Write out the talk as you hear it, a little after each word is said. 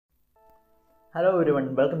Hello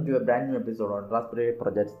everyone, welcome to a brand new episode on Raspberry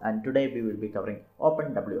projects, and today we will be covering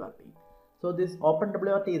OpenWrt. So this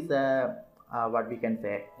OpenWrt is what we can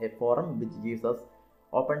say a forum which gives us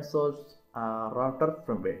open source router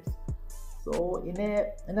firmwares. So in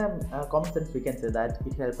a common sense we can say that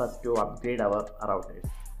it helps us to upgrade our routers.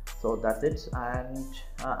 So that's it, and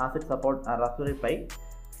as it supports Raspberry Pi,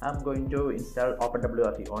 I'm going to install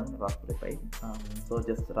OpenWrt on Raspberry Pi. So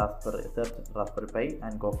just search Raspberry Pi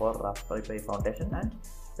and go for Raspberry Pi Foundation and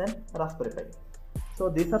then Raspberry Pi. So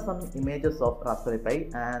these are some images of Raspberry Pi,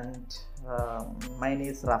 and mine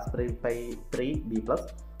is Raspberry Pi 3B+.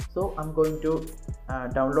 So I'm going to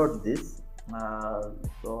download this.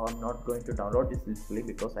 So I'm not going to download this literally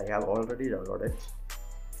because I have already downloaded.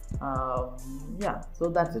 Yeah, so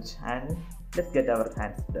that's it, and let's get our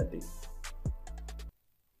hands dirty.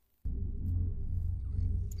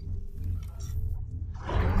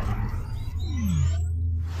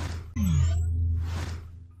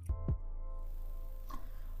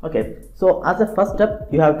 Okay, so as a first step,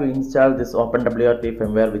 you have to install this OpenWrt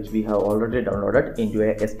firmware which we have already downloaded into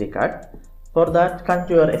a SD card. For that, connect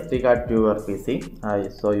your SD card to your PC.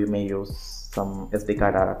 So you may use some SD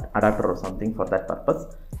card adapter or something for that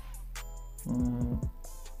purpose.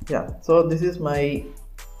 Yeah, so this is my,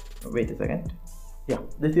 wait a second. Yeah,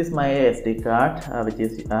 this is my SD card which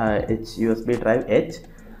is USB drive H.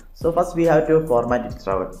 So first we have to format it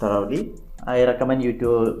thoroughly. I recommend you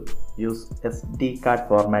to use SD card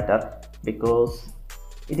formatter because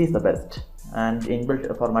it is the best, and inbuilt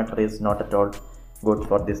formatter is not at all good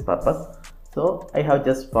for this purpose. So I have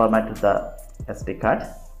just formatted the SD card.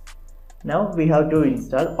 Now we have to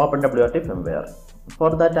install OpenWrt firmware.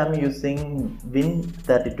 For that I am using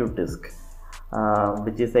Win32 disk,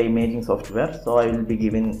 which is a imaging software. So I will be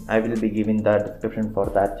giving the description for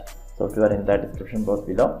that software in the description box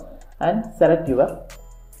below, and select your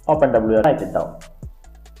OpenWrt, write it down.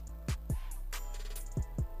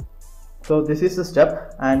 So this is the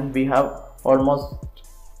step, and we have almost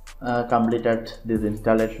completed this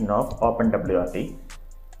installation of OpenWrt.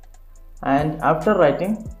 And after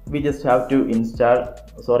writing, we just have to insert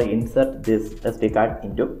this SD card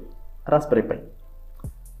into Raspberry Pi.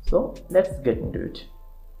 So let's get into it.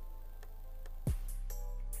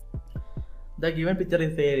 The given picture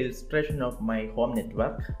is a illustration of my home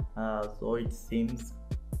network. So it seems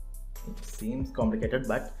complicated,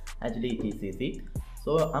 but actually it is easy.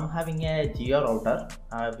 So I'm having a Geo router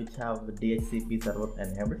which have DHCP server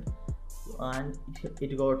enabled, and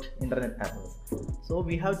it got internet access. So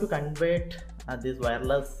we have to convert this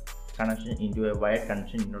wireless connection into a wired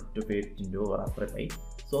connection in order to feed it into Raspberry Pi.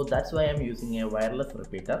 So that's why I'm using a wireless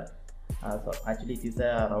repeater. So actually it is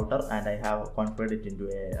a router, and I have converted it into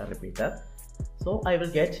a repeater. So I will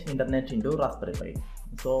get internet into Raspberry Pi.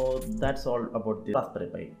 So that's all about the Raspberry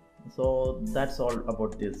Pi. So that's all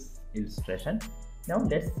about this illustration. Now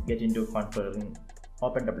let's get into configuring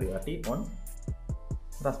OpenWrt on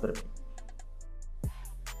Raspberry Pi.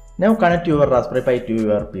 Now connect your Raspberry Pi to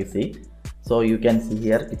your PC. So you can see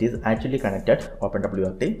here it is actually connected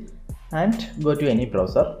OpenWrt, and go to any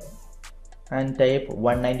browser and type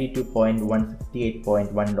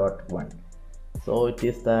 192.168.1.1. So it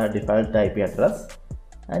is the default IP address,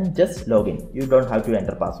 and just log in. You don't have to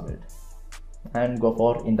enter password, and go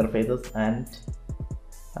for interfaces and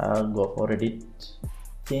go for edit,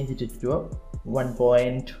 change it to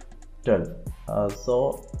 1.12.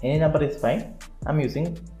 So any number is fine. I'm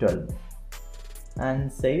using 12,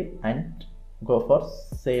 and save, and go for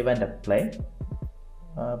save and apply.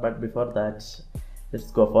 But before that,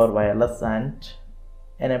 let's go for wireless and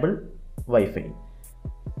enable Wi-Fi.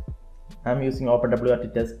 I'm using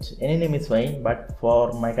OpenWrt test. Any name is fine, but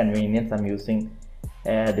for my convenience I'm using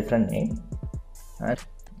a different name. And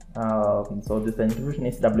so this encryption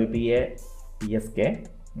is WPA-EAP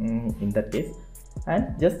in that case,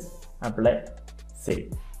 and just apply,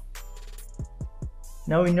 save.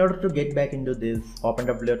 Now in order to get back into this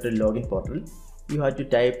OpenWrt login portal, you have to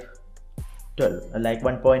type 12, like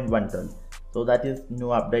 1.112. So that is new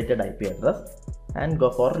updated IP address, and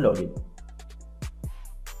go for login.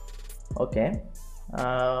 Okay,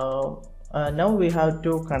 now we have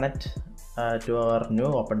to connect to our new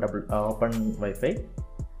Open Wi-Fi,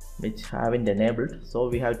 which haven't enabled. So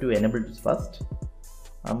we have to enable this first.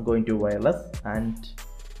 I'm going to wireless and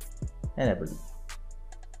enable.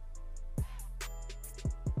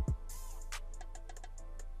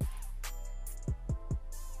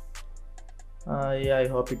 Yeah, I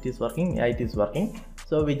hope it is working. Yeah, it is working.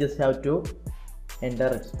 So we just have to enter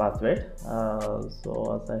its password.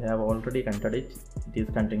 So as I have already entered it, it is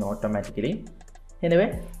continuing automatically.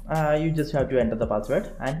 Anyway, you just have to enter the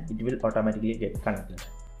password and it will automatically get connected.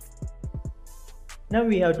 Now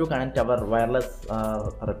we have to connect our wireless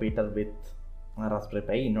repeater with Raspberry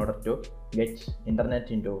Pi in order to get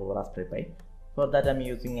internet into Raspberry Pi. For that I'm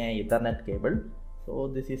using a Ethernet cable. So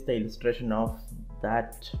this is the illustration of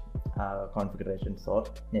that configurations or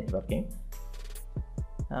networking.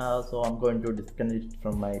 So I'm going to disconnect it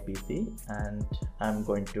from my PC and I'm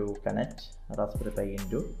going to connect Raspberry Pi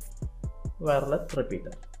into wireless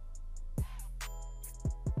repeater.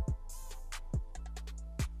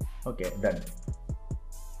 Okay, done.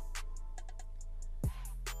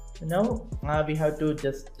 Now we have to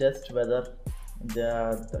just test whether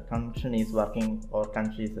the connection is working or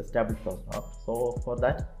connection is established or not. So for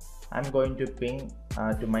that I'm going to ping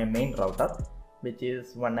to my main router, which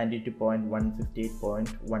is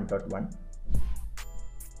 192.168.1.1.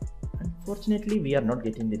 Unfortunately we are not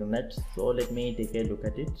getting the internet, so let me take a look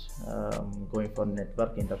at it. Going for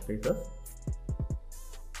network interfaces,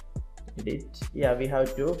 edit. Yeah, we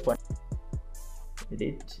have to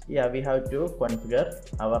configure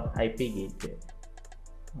our IP gateway,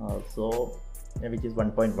 so which is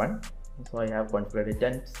 1.1. so I have configured it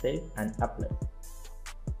and save and apply.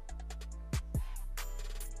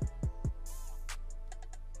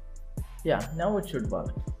 Yeah, now it should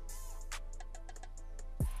work.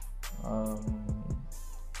 Let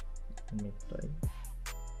me try.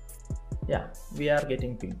 Yeah, we are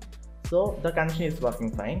getting ping, so the connection is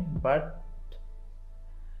working fine, but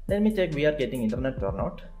let me check we are getting internet or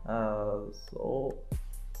not. So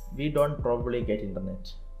we don't probably get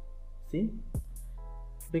internet, see,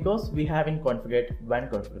 because we haven't configured WAN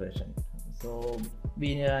configuration. So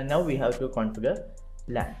we now we have to configure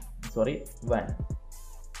WAN.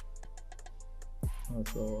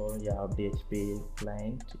 So yeah, DHP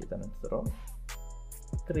client Ethernet 0,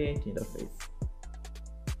 create interface.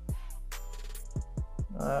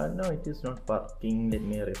 No, it is not working. Let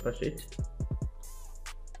me refresh it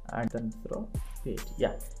and then throw it.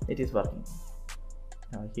 Yeah, it is working.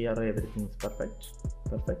 Here everything is perfect.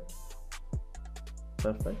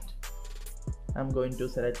 I'm going to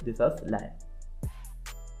select this as LAN.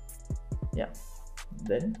 Yeah,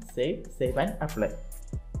 then save and apply.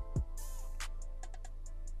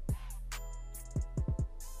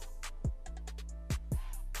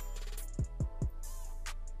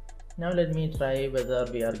 Now let me try whether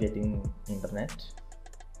we are getting internet.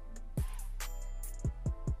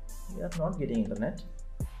 We are not getting internet.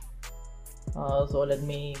 So let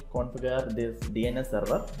me configure this DNS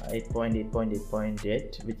server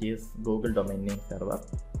 8.8.8.8, which is Google domain name server.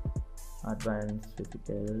 Advanced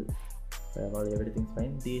physical firewall, everything's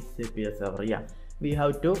fine. This CPS server, yeah, we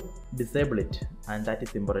have to disable it, and that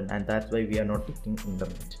is important, and that's why we are not getting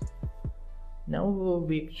internet. Now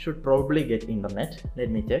we should probably get internet. Let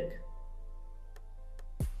me check.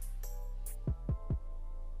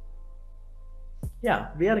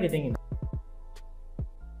 Yeah, we are getting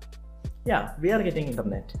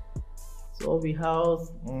internet. So we have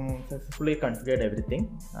successfully configured everything,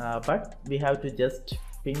 but we have to just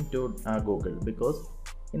ping to Google, because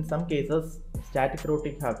in some cases static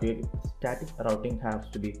routing has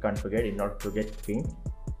to be configured in order to get ping.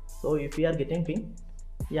 So if we are getting ping,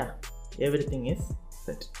 yeah, everything is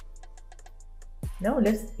set. Now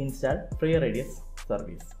let's install FreeRadius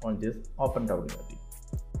service on this OpenWrt.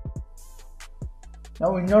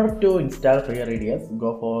 Now in order to install FreeRadius,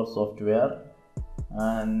 go for software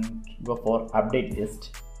and go for update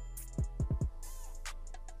list,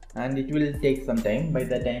 and it will take some time. By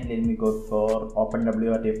that time, let me go for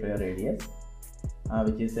OpenWrt FreeRadius,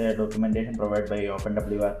 which is a documentation provided by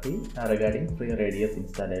OpenWrt regarding FreeRadius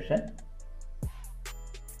installation.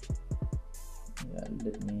 Yeah,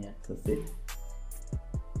 let me access it.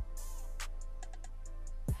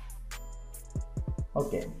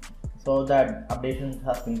 Okay, so that updation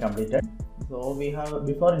has been completed. So we have,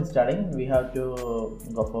 before installing, we have to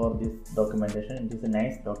go for this documentation. It is a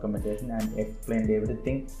nice documentation and explained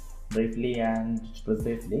everything briefly and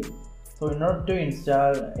precisely. So in order to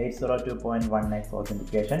install 802.1x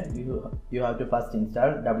authentication, you have to first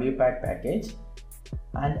install WPAD package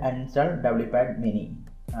and uninstall wpad-mini.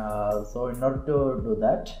 So in order to do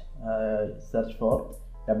that, search for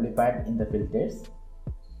wpad in the filters.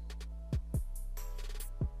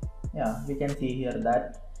 Yeah, we can see here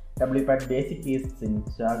that wpad-basic is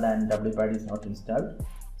installed and wpad is not installed.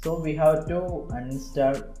 So we have to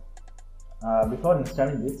uninstall, before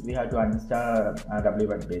installing this, we have to uninstall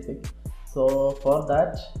wpad-basic. So for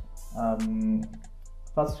that,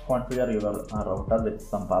 first configure your router with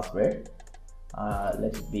some password.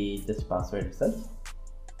 Let it be just password itself.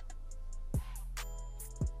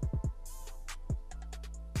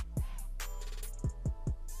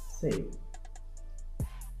 Save.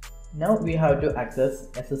 Now we have to access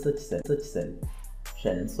SSH cell.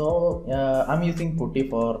 shell. So I'm using putty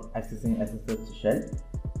for accessing SSH shell.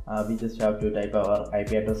 We just have to type our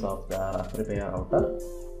IP address of the Raspberry Pi router,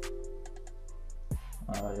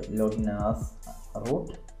 login as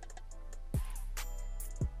root,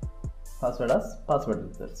 password as password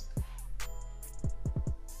users.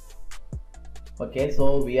 Okay,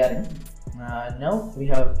 so we are in. Now we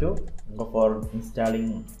have to go for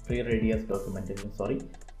installing FreeRadius documentation.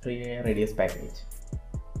 FreeRadius package.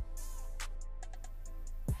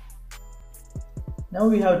 Now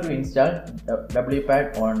we have to install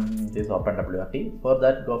wpad on this OpenWrt. For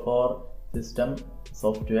that, go for system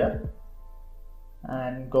software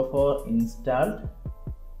and go for installed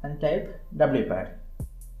and type wpad.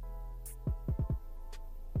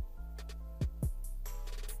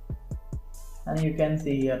 And you can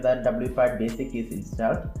see here that wpad-basic is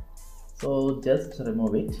installed, so just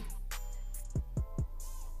remove it.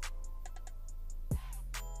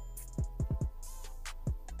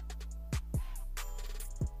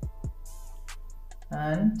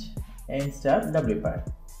 And install wpad.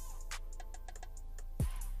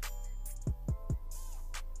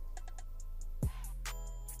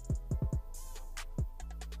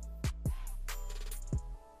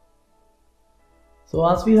 So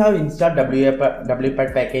as we have installed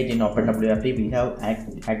wpad package in OpenWrt, we have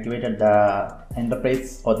activated the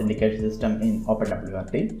enterprise authentication system in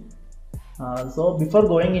OpenWrt. So before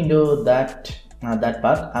going into that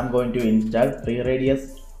part, I'm going to install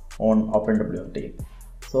FreeRadius on OpenWrt.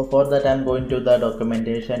 So for that, I'm going to the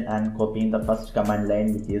documentation and copying the first command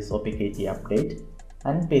line, which is opkg update,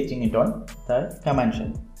 and pasting it on the command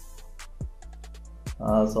shell.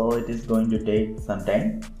 So it is going to take some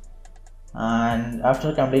time. And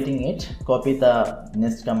after completing it, copy the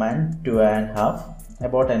next command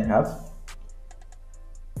about and half,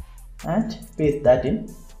 and paste that in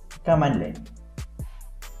command line.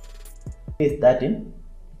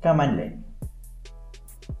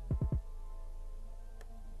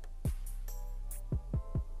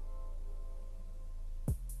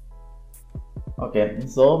 Okay,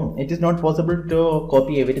 so it is not possible to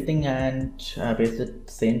copy everything and paste it at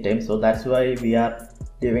the same time, so that's why we are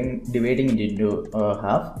dividing it into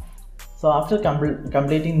half. So after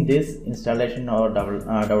completing this installation or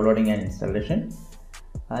downloading an installation,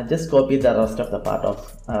 just copy the rest of the part of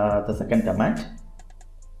the second command.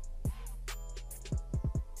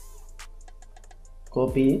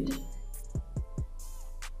 Copy it,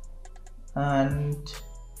 and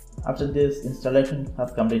after this installation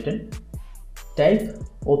has completed, type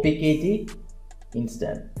opkg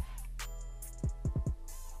install.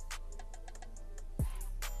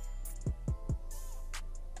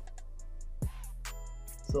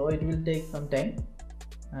 So it will take some time,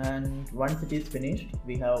 and once it is finished,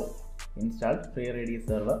 we have installed FreeRadius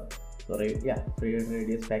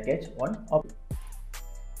FreeRadius package on OpenWrt.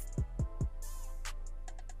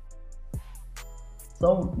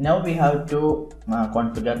 So now we have to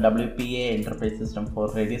configure WPA interface system for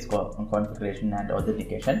Radius configuration and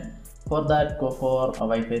authentication. For that, go for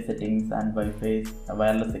Wi-Fi settings and Wi-Fi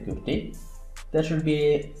wireless security. There should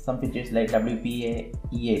be some features like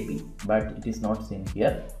WPA-EAP, but it is not seen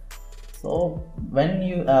here. So when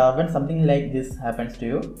something like this happens to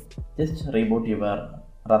you, just reboot your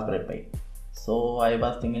Raspberry Pi. So I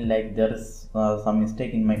was thinking like there is some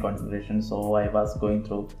mistake in my configuration, so I was going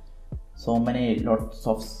through so many lots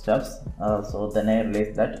of stuffs. So then I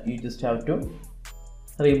realized that you just have to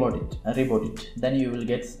reboot it, then you will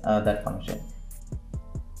get that function.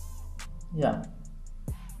 Yeah.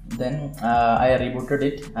 Then I rebooted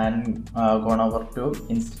it and gone over to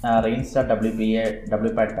reinstall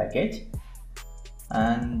wpad package,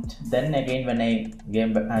 and then again when I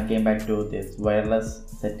came back to this wireless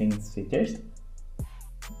settings features,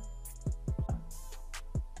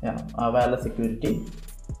 wireless security,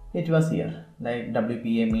 it was here like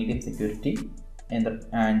WPA medium security and the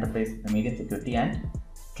enterprise medium security and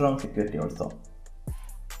strong security also.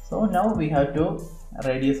 So now we have to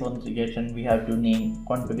Radius authentication, we have to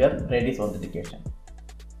configure Radius authentication.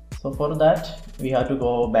 So for that, we have to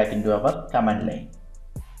go back into our command line.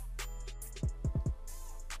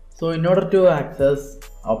 So in order to access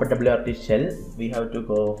OpenWrt shell, we have to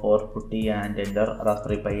go for putty and enter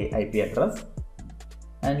Raspberry Pi IP address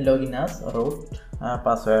and login as root,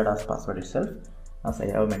 password as password itself, as I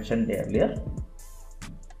have mentioned earlier.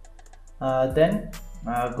 Then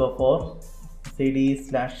go for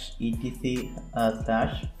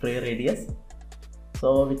cd/etc/freeradius,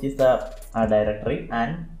 so which is the directory,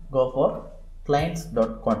 and go for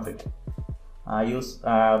clients.config. Use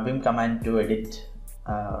vim command to edit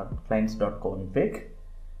clients.config,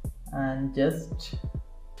 and just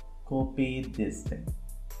copy this thing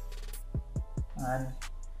and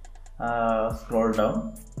scroll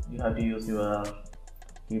down. You have to use your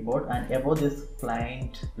keyboard, and above this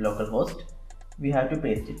client localhost we have to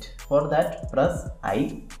paste it. For that, press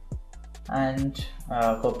I and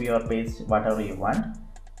copy or paste whatever you want.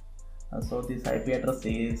 So this IP address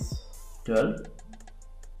is 12,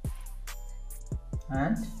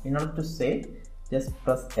 and in order to save, just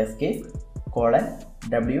press escape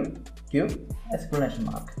 :WQ exclamation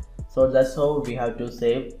mark. So that's how we have to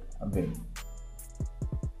save Vim,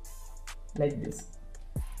 like this.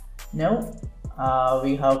 Now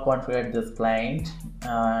we have configured this client,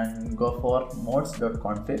 and go for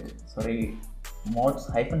mods.config,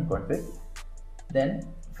 mods-config, then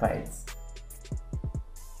files,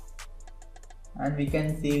 and we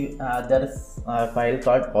can see there is a file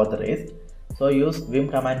called authorized. So use vim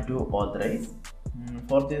command to authorize.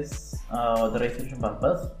 For this authorization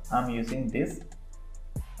purpose, I'm using this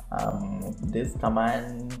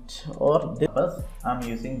command, or this purpose I'm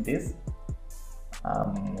using this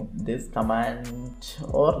command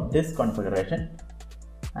or this configuration,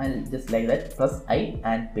 and just like that, press I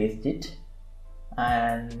and paste it.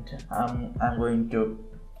 And I'm going to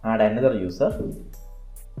add another user.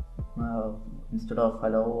 Instead of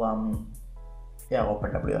hello,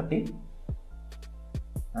 OpenWrt,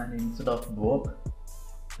 and instead of Bob,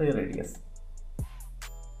 FreeRadius.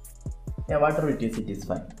 Whatever it is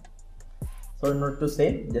fine. So in order to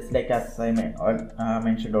save, just like as I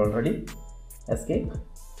mentioned already, escape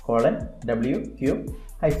 :WQ-.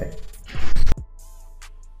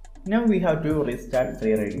 Now we have to restart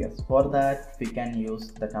FreeRadius. For that, we can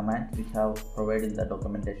use the command which have provided in the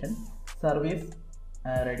documentation: service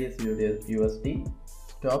radius USD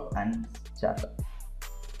stop and start.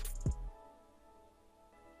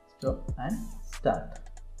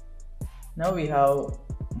 Now we have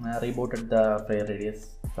rebooted the FreeRadius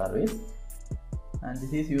service, and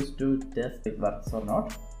this is used to test if it works or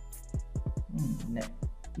not.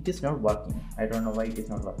 It is not working. I don't know why it is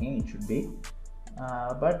not working. It should be,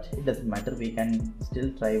 but it doesn't matter. We can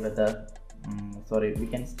still try whether we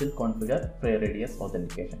can still configure FreeRadius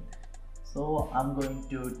authentication. So I'm going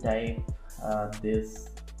to type this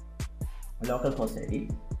localhost ID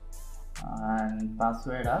and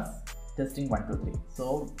password as testing123.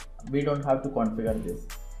 So we don't have to configure this,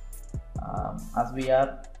 as we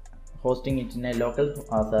are hosting it in a local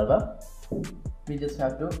server. We just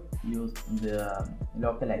have to use the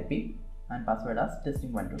local IP and password as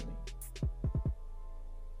testing123.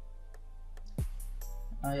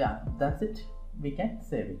 That's it. We can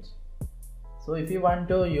save it. So if you want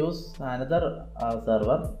to use another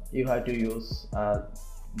server, you have to use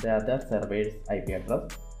the other server's IP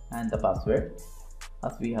address and the password,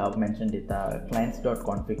 as we have mentioned in the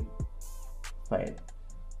clients.config file.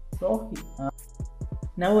 So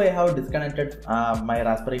now I have disconnected my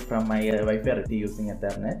Raspberry from my Wi-Fi using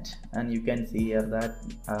Ethernet, and you can see here that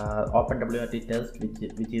OpenWrt test,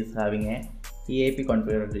 which is having a EAP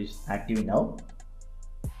configured, is active now.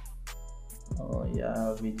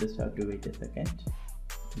 We just have to wait a second.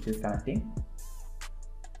 It is connecting.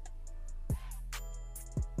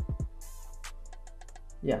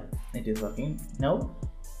 It is working. Now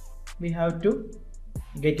we have to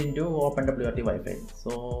get into OpenWrt Wi-Fi.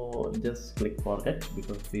 So just click forget,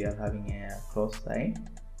 because we are having a cross sign.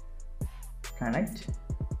 Connect.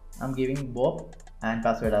 I'm giving Bob and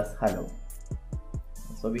password as hello.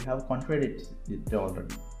 So we have configured it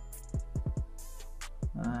already.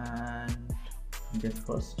 And get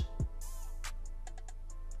first.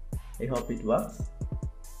 I hope it works.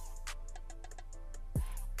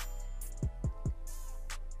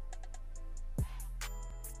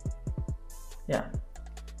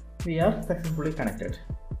 We are successfully connected.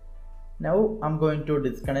 Now I'm going to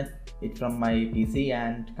disconnect it from my PC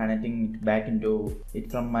and connecting it back into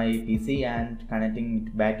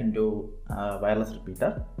wireless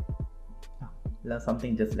repeater.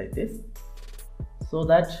 Something just like this, so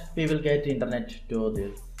that we will get internet to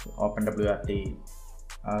this OpenWrt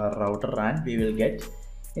router, and we will get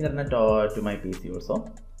internet to my PC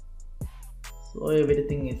also. So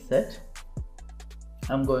everything is set.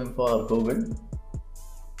 I'm going for Google.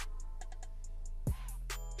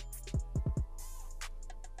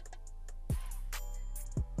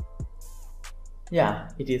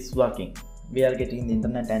 It is working. We are getting the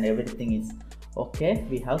internet and everything is okay.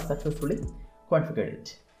 We have successfully configured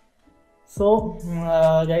it. So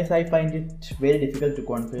guys, I find it very difficult to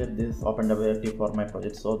configure this OpenWrt for my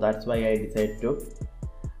project, so that's why I decided to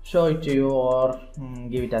show it to you or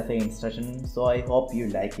give it as an instruction. So I hope you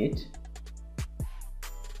like it.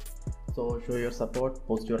 So show your support,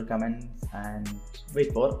 post your comments, and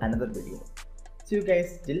wait for another video. See you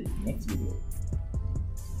guys till next video.